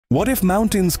What if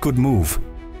mountains could move?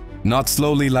 Not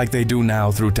slowly like they do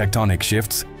now through tectonic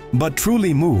shifts, but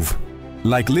truly move,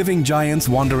 like living giants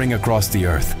wandering across the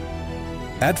earth.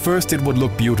 At first it would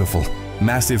look beautiful,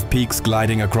 massive peaks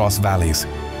gliding across valleys.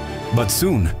 But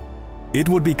soon, it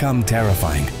would become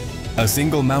terrifying. A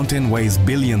single mountain weighs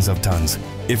billions of tons.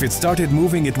 If it started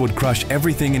moving, it would crush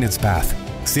everything in its path.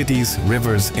 Cities,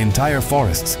 rivers, entire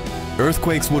forests.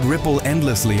 Earthquakes would ripple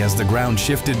endlessly as the ground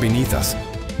shifted beneath us.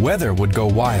 Weather would go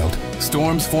wild,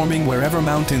 storms forming wherever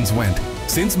mountains went,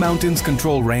 since mountains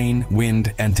control rain,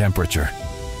 wind, and temperature.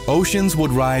 Oceans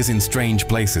would rise in strange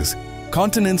places.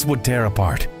 Continents would tear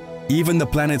apart. Even the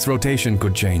planet's rotation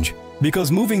could change,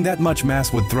 because moving that much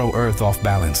mass would throw Earth off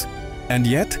balance. And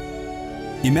yet,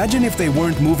 imagine if they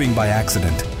weren't moving by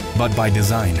accident, but by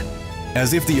design.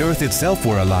 As if the Earth itself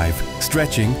were alive,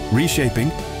 stretching,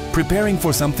 reshaping, preparing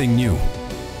for something new.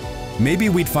 Maybe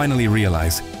we'd finally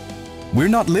realize, we're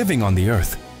not living on the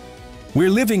Earth. We're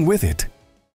living with it.